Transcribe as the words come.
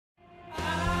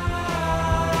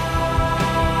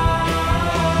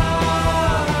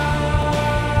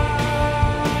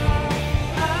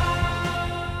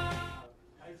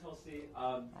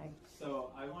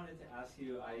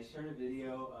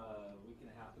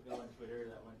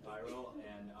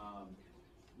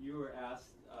you were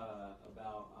asked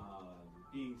about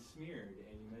being smeared,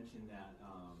 and you mentioned that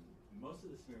most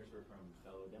of the smears were from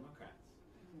fellow Democrats.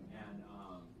 And,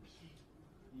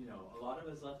 you know, a lot of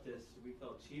us leftists, we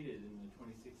felt cheated in the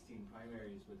 2016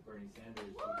 primaries with Bernie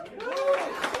Sanders.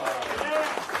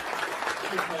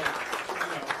 Because you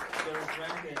know, there was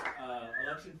rampant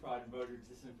election fraud and voter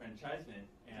disenfranchisement,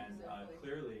 and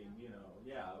clearly, you know,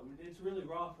 yeah, it's really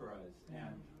raw for us,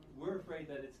 and we're afraid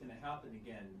that it's going to happen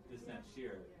again this next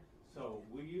year. So,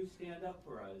 will you stand up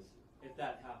for us if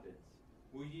that happens?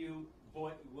 Will you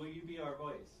be our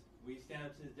voice? Will you stand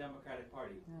up to the Democratic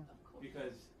Party?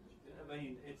 Because I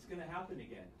mean, it's going to happen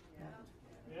again.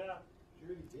 Yeah.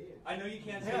 I know you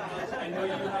can't say much. I know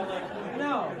you have like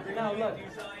no, look.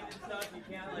 Design and stuff. You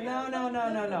can't like. No.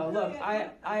 Look,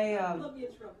 Let me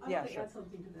interrupt. I yeah, want to sure. add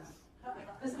something to that.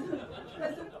 As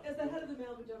the head of the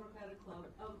Malibu Democratic Club,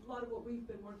 a lot of what we've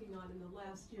been working on in the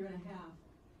last year and a half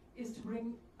is to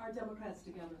bring our Democrats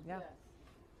together. Yeah.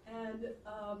 And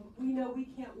we know we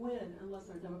can't win unless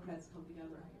our Democrats come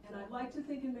together. And I'd like to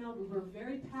think in Malibu, we're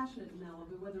very passionate in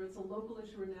Malibu, whether it's a local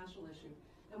issue or a national issue.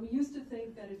 And we used to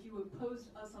think that if you opposed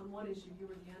us on one issue, you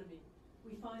were the enemy.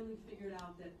 We finally figured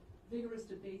out that vigorous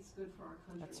debate's good for our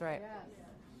country. That's right. Yes.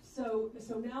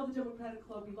 So now the Democratic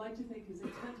Club, we like to think, is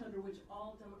a tent under which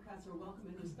all Democrats are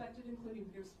welcome and respected, including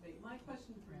fierce debate. My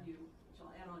question for you, which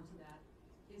I'll add on to that,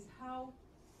 is how,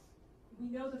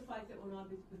 we know the fight that went on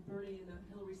with Bernie and the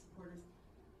Hillary supporters.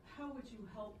 How would you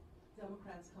help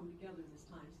Democrats come together this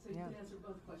time? So you can answer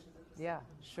both questions at the same time.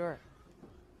 Sure.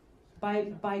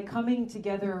 By coming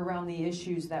together around the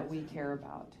issues that we care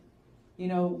about. You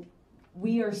know,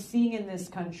 we are seeing in this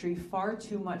country far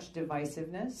too much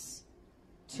divisiveness,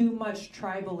 too much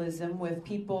tribalism, with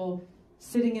people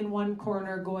sitting in one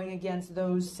corner going against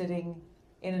those sitting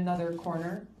in another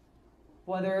corner,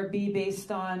 whether it be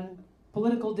based on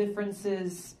political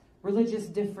differences, religious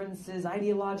differences,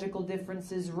 ideological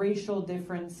differences, racial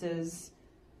differences.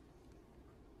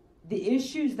 The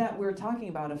issues that we're talking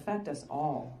about affect us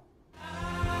all.